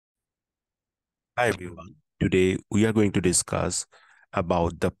Hi everyone. Today we are going to discuss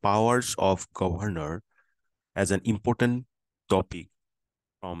about the powers of governor as an important topic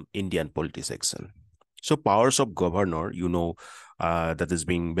from Indian politics section. So powers of governor, that is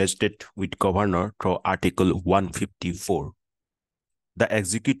being vested with governor through Article 154. The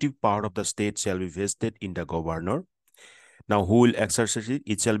executive power of the state shall be vested in the governor. Now, who will exercise it?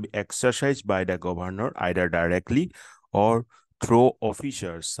 It shall be exercised by the governor either directly or through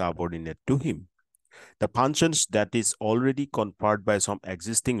officers subordinate to him. The functions that is already conferred by some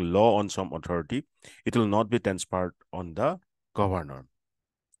existing law on some authority, it will not be transferred on the governor.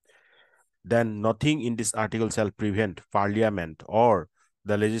 Then nothing in this article shall prevent parliament or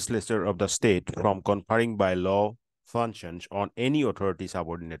the legislature of the state from conferring by law functions on any authority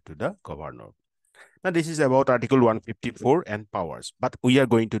subordinate to the governor. Now, this is about Article 154 and powers, but we are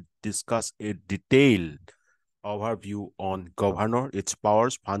going to discuss a detailed overview on governor, its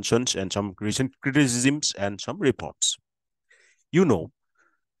powers, functions, and some recent criticisms and some reforms. You know,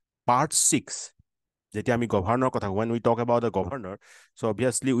 part 6, when we talk about the governor, so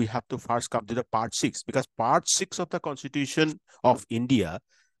obviously we have to first come to the part 6, because part 6 of the Constitution of India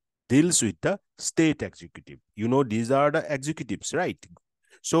deals with the state executive. These are the executives, right?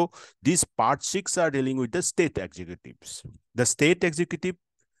 So these part 6 are dealing with the state executives. The state executive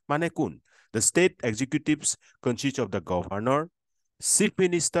mane kun? The state executives consist of the governor, chief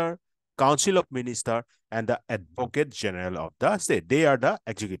minister, council of minister, and the advocate general of the state. They are the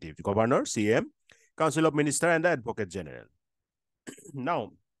executive: governor, CM, council of minister, and the advocate general.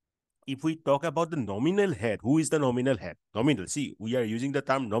 Now, if we talk about the nominal head, who is the nominal head? Nominal. See, we are using the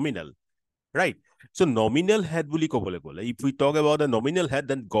term nominal, right? So nominal head বুলি ক'বলৈ গ'লে, if we talk about the nominal head,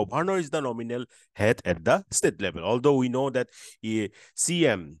 then governor is the nominal head at the state level. Although we know that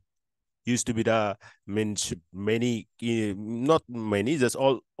CM used to be the not many, just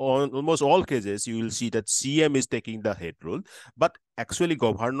almost all cases, you will see that CM is taking the head role, but actually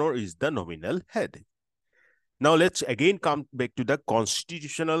governor is the nominal head. Now, let's again come back to the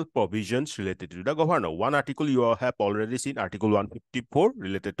constitutional provisions related to the governor. One article you have already seen, Article 154,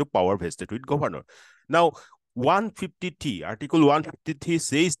 related to power vested with governor. Now, 153, Article 153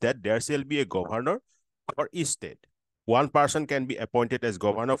 says that there shall be a governor for each state. One person can be appointed as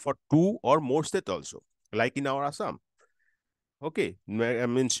governor for 2 or more states also, like in our Assam. Okay,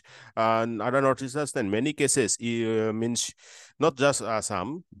 means other northeastern, in many cases, means not just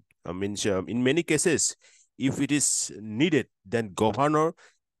Assam, means in many cases, if it is needed, then governor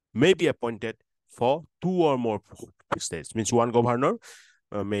may be appointed for 2 or more states. Means one governor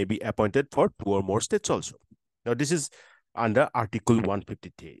may be appointed for 2 or more states also. Now, this is under Article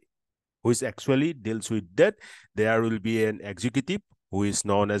 153, which actually deals with that. There will be an executive who is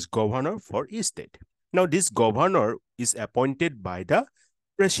known as governor for each state. Now, this governor is appointed by the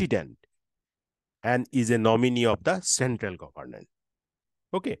president and is a nominee of the central government.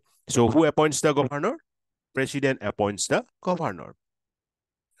 Okay, so who appoints the governor? President appoints the governor.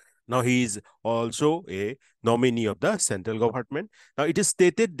 Now, he is also a nominee of the central government. Now, it is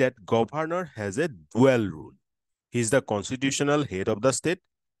stated that governor has a dual rule. He is the constitutional head of the state,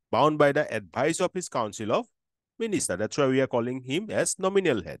 bound by the advice of his council of minister. That's why we are calling him as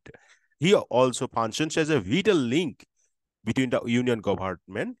nominal head. He also functions as a vital link between the union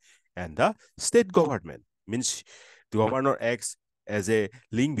government and the state government. Means the governor acts as a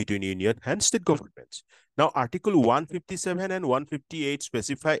link between union and state governments. Now, Article 157 and 158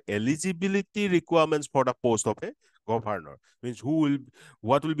 specify eligibility requirements for the post of a governor. Means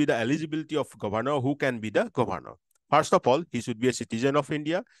what will be the eligibility of governor, who can be the governor. First of all, he should be a citizen of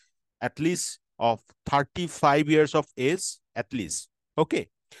India, at least of 35 years of age, at least. Okay.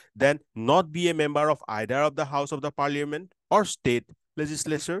 Then not be a member of either of the House of the Parliament or state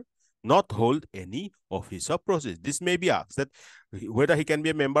legislature, not hold any office of process. This may be asked that whether he can be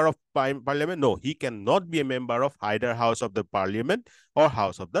a member of Parliament. No, he cannot be a member of either House of the Parliament or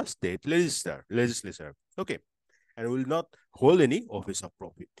House of the state legislature. Okay. And will not hold any office of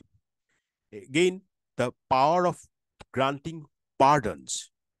profit. Again, the power of granting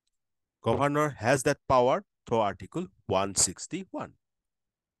pardons. Governor has that power through Article 161.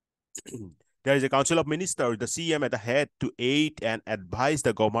 There is a council of ministers, the CM at the head, to aid and advise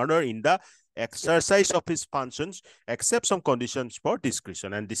the governor in the exercise of his functions, except some conditions for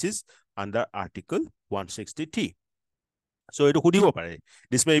discretion. And this is under Article 163. So,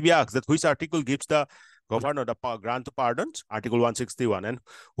 this may be asked that which article gives the governor the grant of pardons? Article 161. And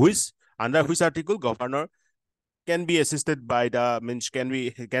under which article governor can be assisted by the, means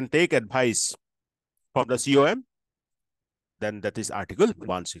can take advice from the COM? Then that is Article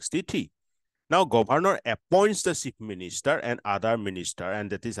 163. Now, governor appoints the chief minister and other minister, and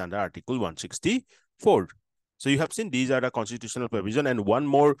that is under Article 164. So you have seen these are the constitutional provision, and one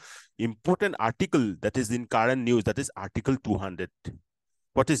more important article that is in current news, that is Article 200.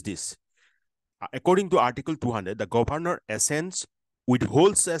 What is this? According to Article 200, the governor assents,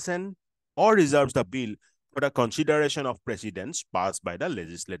 withholds assent, or reserves the bill for the consideration of precedents passed by the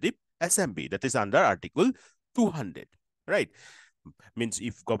Legislative Assembly. That is under Article 200, right? Means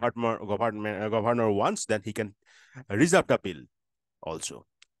if governor wants, then he can reserve the bill also.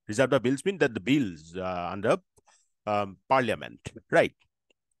 Reserve the bills mean that the bills under parliament, right?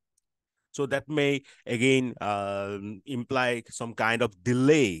 So that may again imply some kind of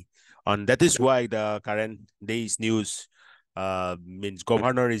delay, and that is why the current day's news means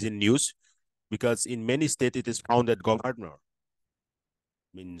governor is in news, because in many states it is found that governor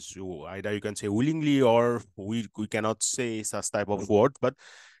means either you can say willingly or we cannot say such type of word, but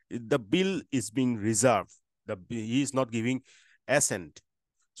the bill is being reserved. He is not giving assent.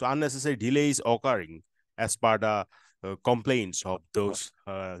 So unnecessary delay is occurring as per the complaints of those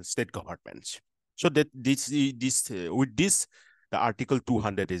state governments. So that with this, the Article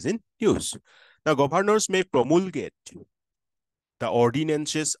 200 is in use. Now, governors may promulgate the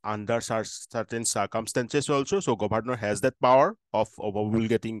ordinances under certain circumstances also. So governor has that power of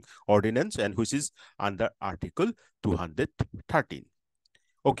promulgating ordinance, and which is under Article 213.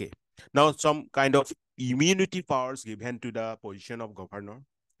 Okay. Now, some kind of immunity powers given to the position of governor.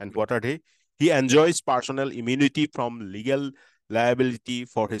 And what are they? He enjoys personal immunity from legal liability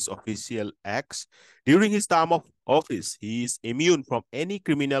for his official acts. During his term of office, he is immune from any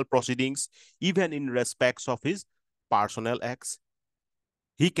criminal proceedings, even in respects of his personal acts.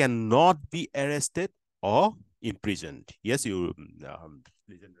 He cannot be arrested or imprisoned. Yes, you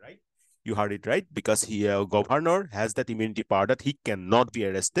listen, right? You heard it right, because he governor has that immunity power that he cannot be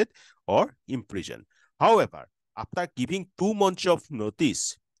arrested or imprisoned. However, after giving 2 months of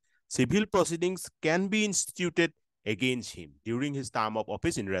notice, civil proceedings can be instituted against him during his term of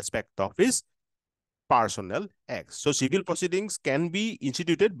office in respect of his personal acts. So civil proceedings can be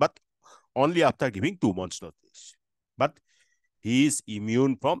instituted, but only after giving 2 months notice. But he is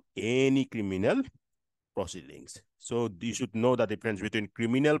immune from any criminal proceedings. So you should know the difference between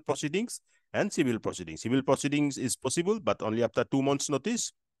criminal proceedings and civil proceedings. Civil proceedings is possible, but only after 2 months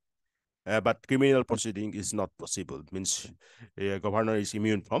notice. But criminal proceeding is not possible. Means governor is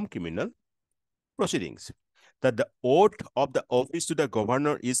immune from criminal proceedings. That the oath of the office to the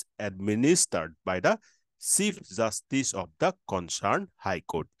governor is administered by the Chief Justice of the concerned High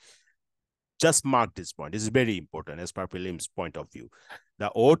Court. Just mark this point. This is very important as per prelims point of view.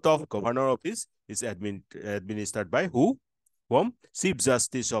 The oath of governor office is administered by who? From Chief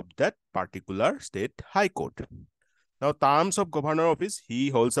Justice of that particular state High Court. Now, terms of governor office, he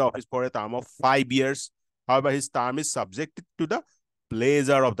holds the office for a term of 5 years. However, his term is subjected to the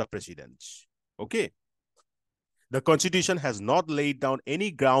pleasure of the president. Okay. The Constitution has not laid down any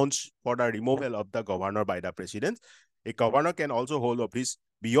grounds for the removal of the governor by the president. A governor can also hold office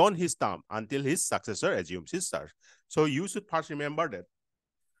beyond his term until his successor assumes his charge. So you should first remember that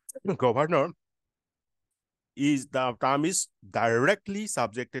the governor is the term is directly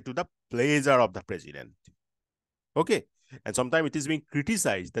subjected to the pleasure of the president. Okay. And sometimes it is being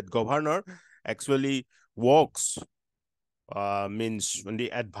criticized that governor actually works means on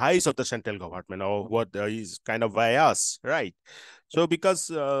the advice of the central government, or what is kind of bias, right? So because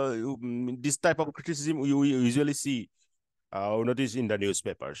this type of criticism you usually see notice in the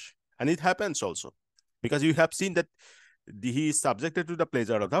newspapers, and it happens also because you have seen that he is subjected to the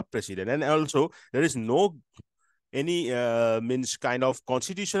pleasure of the president, and also there is no any means kind of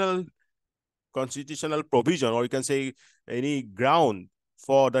constitutional provision, or you can say any ground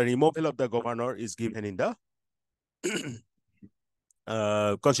for the removal of the governor is given in the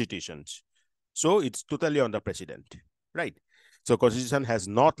constitutions. So it's totally on the president, right? So Constitution has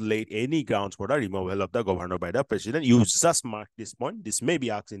not laid any grounds for the removal of the governor by the president. You just mark this point. This may be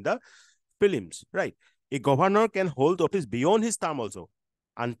asked in the prelims, right? A governor can hold office beyond his term also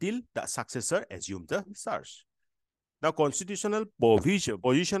until the successor assumes the charge. Now, constitutional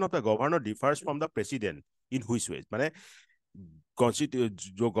position of the governor differs from the president in which ways? माने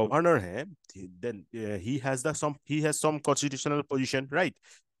जो governor है, then he has some constitutional position, right?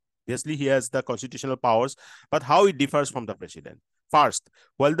 Obviously, he has the constitutional powers, but how it differs from the president? First,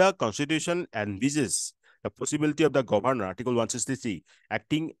 while the Constitution envisages the possibility of the governor, Article 163,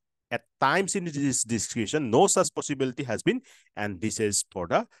 acting at times in his discretion, no such possibility has been envisaged for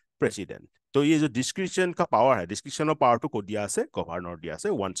the president. तो ये जो description का power है, description of power को दिया से governor दिया से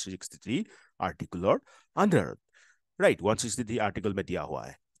 163 आर्टिकल और अंडर, राइट 163 आर्टिकल में दिया हुआ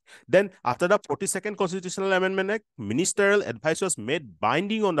है. Then after the 42nd Constitutional Amendment Act, ministerial advice was made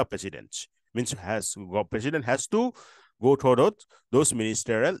binding on the president. Means president has to go through those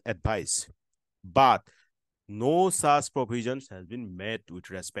ministerial advice. But no such provisions has been made with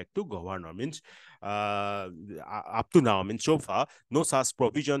respect to governor. Means up to now, means so far, no such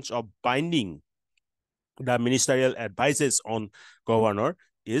provisions of binding the ministerial advices on governor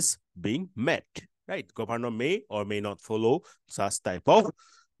is being met, right? Governor may or may not follow such type of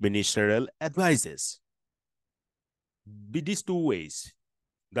ministerial advices. With these two ways,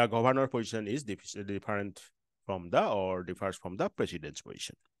 the governor position is different from the or differs from the president's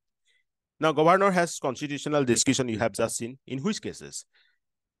position. Now, governor has constitutional discretion, you have just seen, in which cases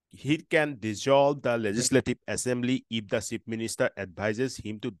he can dissolve the legislative assembly if the chief minister advises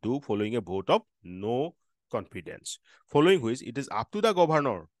him to do following a vote of no confidence, following which it is up to the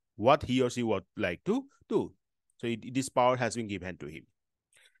governor what he or she would like to do. So this power has been given to him.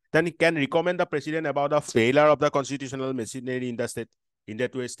 Then he can recommend the president about the failure of the constitutional machinery in the state, in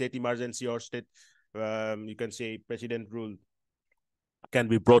that way state emergency or state, you can say president rule can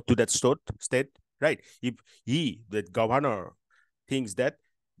be brought to that state, right? If the governor, thinks that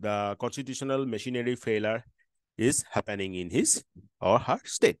the constitutional machinery failure is happening in his or her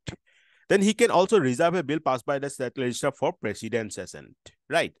state, then he can also reserve a bill passed by the state legislature for president's assent,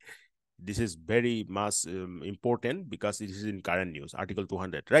 right? This is very much important because it is in current news, Article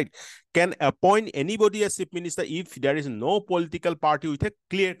 200, right? Can appoint anybody as chief minister if there is no political party with a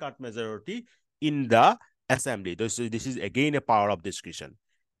clear-cut majority in the assembly. This is again a power of discretion.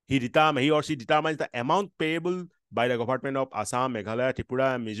 He or she determines the amount payable by the government of Assam, Meghalaya,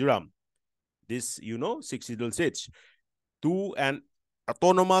 Tripura, and Mizoram. This, 6 seats to an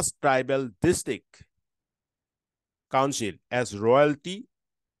autonomous tribal district council as royalty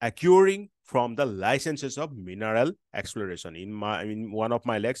accruing from the licenses of mineral exploration. In one of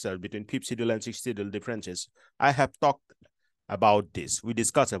my lectures between 5th schedule and 6th schedule differences, I have talked about this. We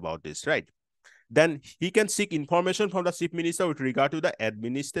discussed about this, right? Then he can seek information from the chief minister with regard to the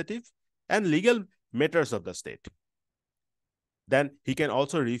administrative and legal matters of the state. Then he can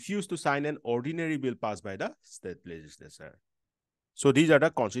also refuse to sign an ordinary bill passed by the state legislature. So these are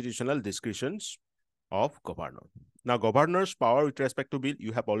the constitutional discretions of governor. Now, governor's power with respect to bill,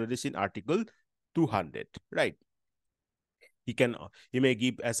 you have already seen Article 200, right? He may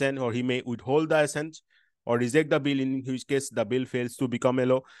give assent or he may withhold the assent or reject the bill, in which case the bill fails to become a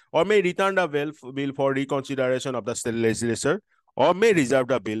law, or may return the bill for reconsideration of the state legislature, or may reserve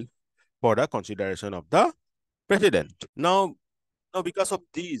the bill for the consideration of the president. Now because of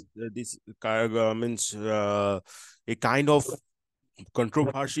this means a kind of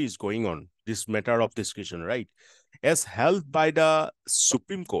controversy is going on, this matter of discretion, right? As held by the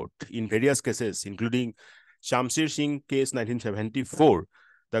Supreme Court in various cases, including Shamsher Singh case 1974,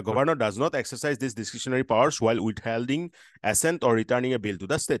 the governor does not exercise these discretionary powers while withholding assent or returning a bill to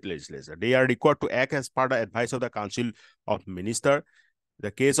the state legislature. They are required to act as per the advice of the Council of Ministers. The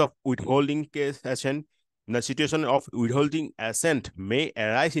case of withholding assent, the situation of withholding assent may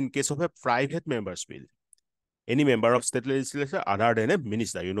arise in case of a private member's bill. Any member of state legislature other than a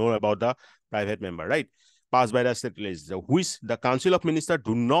minister, you know about the private member, right? Passed by the state legislature, which the Council of Ministers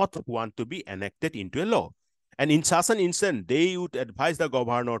do not want to be enacted into a law. And in such an instance, they would advise the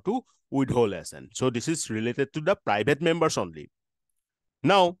governor to withhold assent. So this is related to the private members only.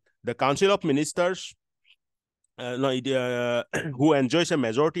 Now, the Council of Ministers who enjoys a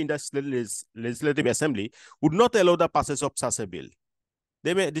majority in the legislative assembly would not allow the passage of such a bill.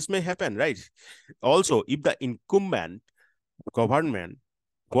 This may happen, right? Also, if the incumbent government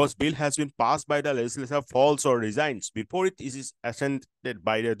whose bill has been passed by the legislature falls or resigns before it is assented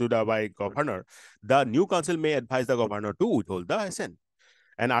by governor, the new council may advise the governor to withhold the assent.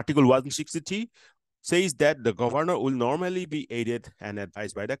 And Article 163 says that the governor will normally be aided and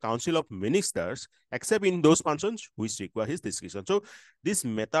advised by the Council of Ministers, except in those functions which require his discretion. So this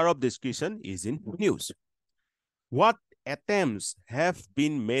matter of discretion is in news. What attempts have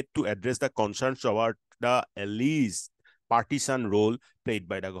been made to address the concerns about the alleged partisan role played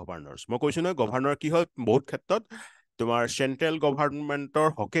by the governors? মই কৈছো না governor কি হয় বহুত ক্ষেত্ৰত তোমাৰ central governmentor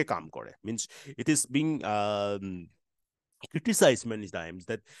হকে কাম কৰে, means it is being criticized many times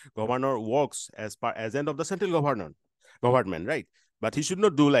that governor works as per agent of the central government, right? But he should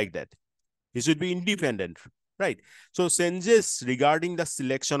not do like that. He should be independent, right? So changes regarding the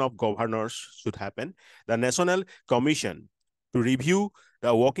selection of governors should happen. The National Commission to review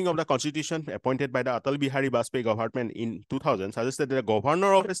the working of the constitution appointed by the Atal Bihari Vajpayee government in 2000 suggested that the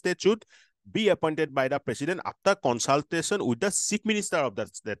governor of a state should be appointed by the president after consultation with the chief minister of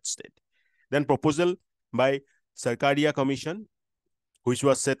that state. Then proposal by Sarkaria Commission which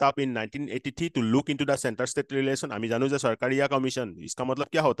was set up in 1983 to look into the center state relation. आमी जानू जो Sarkaria commission, इसका मतलब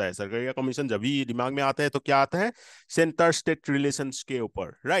क्या होता है? Sarkaria commission जब भी दिमाग में आता है तो क्या आता है? सेंटर स्टेट रिलेशंस के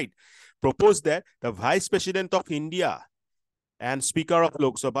ऊपर, right? Propose that the Vice President of India and Speaker of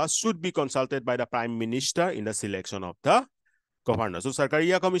Lok Sabha should be consulted by the Prime Minister in the selection of the governor. तो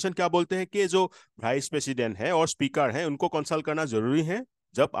सरकारिया कमीशन क्या बोलते हैं कि जो वाइस प्रेसिडेंट है और स्पीकर है उनको कंसल्ट करना जरूरी है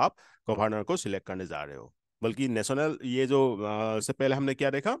जब आप गवर्नर को सिलेक्ट करने जा रहे हो. बल्कि नेशनल ये जो से पहले हमने क्या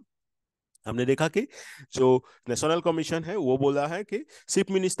देखा? हमने देखा कि जो नेशनल कमीशन है वो बोला है कि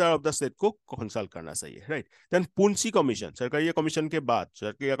chief minister of the state को कंसल्ट करना चाहिए, right? Then Punchhi commission, Sarkaria commission के बाद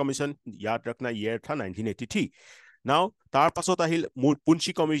सरकारिया कमीशन याद रखना ईयर था 1983. नाउ तार पाছত Ahil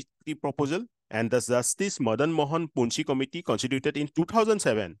Punchhi committee proposal. And the Justice Madan Mohan Punchi Committee, constituted in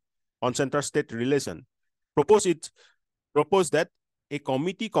 2007 on center-state relation, proposed that a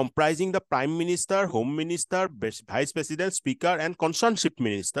committee comprising the Prime Minister, Home Minister, Vice President, Speaker, and concerned Chief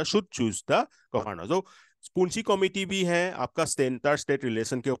Minister should choose the governor. So, Punchhi committee भी है आपका centre state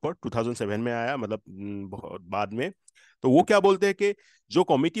relation के ऊपर, 2007 में आया, मतलब बहुत बाद में. तो वो क्या बोलते हैं कि जो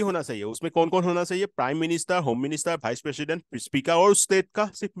कमिटी होना चाहिए उसमें कौन कौन होना चाहिए? Prime minister, home minister, vice president, speaker और स्टेट का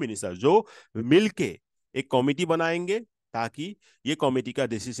चीफ मिनिस्टर, जो मिलके एक कमिटी बनाएंगे ताकि ये कमिटी का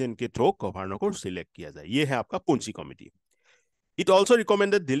डिसीजन के थ्रू गवर्नर को सिलेक्ट किया जाए. ये है आपका Punchhi committee. It also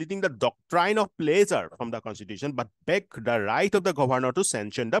recommended deleting the doctrine of pleasure from the constitution, but begged the right of the governor to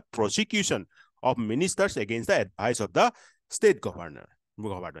sanction the prosecution of ministers against the advice of the state government.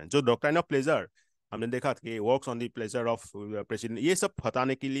 जो doctrine of pleasure हमने देखा कि works on the pleasure of president, ये सब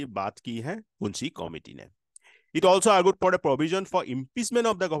हटाने के लिए बात की है पुंछी कमिटी ने. It also argued for a provision for impeachment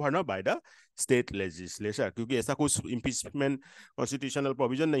of the governor by the state legislature. क्योंकि ऐसा कुछ impeachment constitutional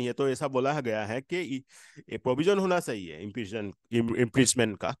provision नहीं है, तो ऐसा बोला गया है कि provision होना चाहिए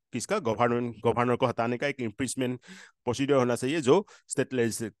impeachment का, किसका? गवर्नर को हटाने का एक impeachment procedure होना चाहिए जो state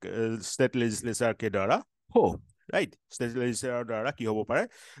legislature के द्वारा हो, राइट? स्टेट लेजिस्लेचर द्वारा কি হ'ব পাৰে?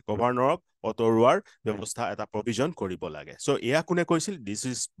 গভৰ্ণৰক অতৰুৱাৰ ব্যৱস্থা এটা প্ৰভিজন কৰিব লাগে. সো এয়া কোনে কৈছিল? This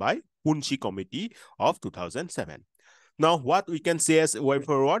is by পুঞ্চি committee of 2007. Now what we can say as way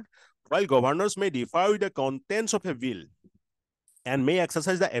forward, while governors may differ with the contents of a bill and may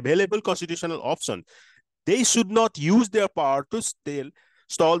exercise the available constitutional option, they should not use their power to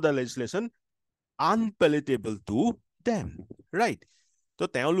stall the legislation unpalatable to them, right? तो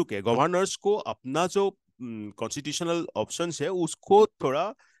তেওঁলোকে governors को अपना जो constitutional options है उसको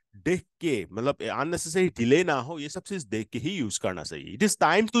थोड़ा देख के, मतलब अननेसेसरी डिले ना हो, ये सब चीज देख के ही यूज करना चाहिए. It is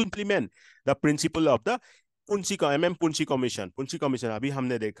time to implement the principle of the Punchhi commission. Punchhi commission अभी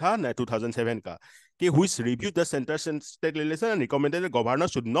हमने देखा ना 2007 का कि which review the centre state relation and recommended the governor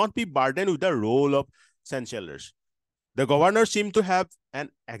should not be burden with the role of chancellors. The governors seem to have an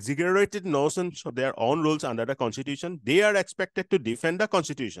exaggerated notion of their own rules under the Constitution. They are expected to defend the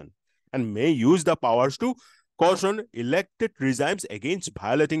Constitution and may use the powers to caution elected regimes against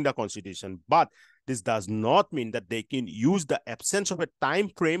violating the Constitution. But this does not mean that they can use the absence of a time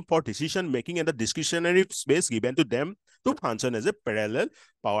frame for decision making and the discretionary space given to them to function as a parallel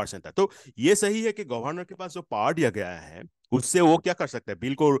power center. तो ये सही है कि governor के पास जो power दिया गया है उससे वो क्या कर सकते हैं?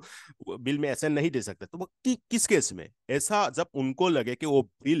 बिल में ऐसा नहीं दे सकते. तो वो किस केस में ऐसा? जब उनको लगे कि वो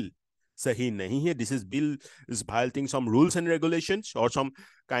बिल सही नहीं है, this is bill is violating some rules and regulations or some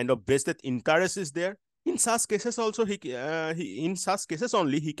kind of vested interest is there. In such cases also in such cases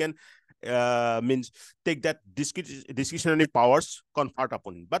only he can means take that discretionary powers conferred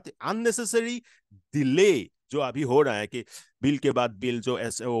upon him. But unnecessary delay जो अभी हो रहा है कि bill के बाद bill जो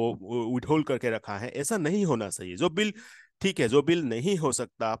ऐसे विथहोल्ड करके रखा है, ऐसा नहीं होना चाहिए. जो बिल ठीक है, जो बिल नहीं हो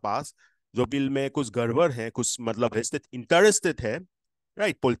सकता पास, जो बिल में कुछ गड़बड़ है, कुछ मतलब इंटरेस्टेड है,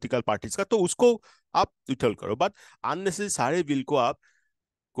 राइट, पॉलिटिकल पार्टीज का, तो उसको आप विथहोल्ड करो. बट अननेसेसरी सारे बिल को आप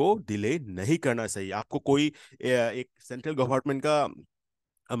को डिले नहीं करना चाहिए. आपको कोई एक सेंट्रल गवर्नमेंट का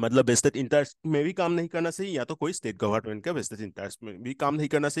मतलब वेस्टेड इंटरेस्ट में भी काम नहीं करना चाहिए, या तो कोई स्टेट गवर्नमेंट का वेस्टेड इंटरेस्ट में भी काम नहीं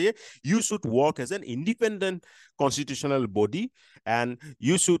करना चाहिए. You should work as an independent constitutional body and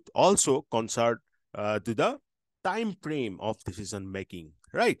you should also concert to the time frame of decision making,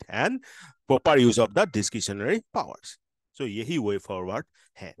 right, and proper use of the discretionary powers. सो यही way forward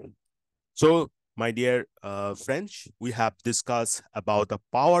है. सो my dear friends, we have discussed about the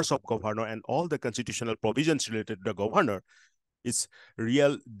powers of governor and all the constitutional provisions related to the governor. It's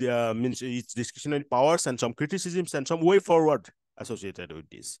real means it's discretionary powers and some criticisms and some way forward associated with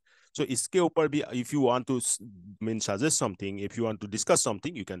this. So iske upar bhi, if you want to suggest something, if you want to discuss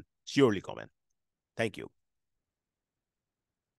something, you can surely comment. Thank you.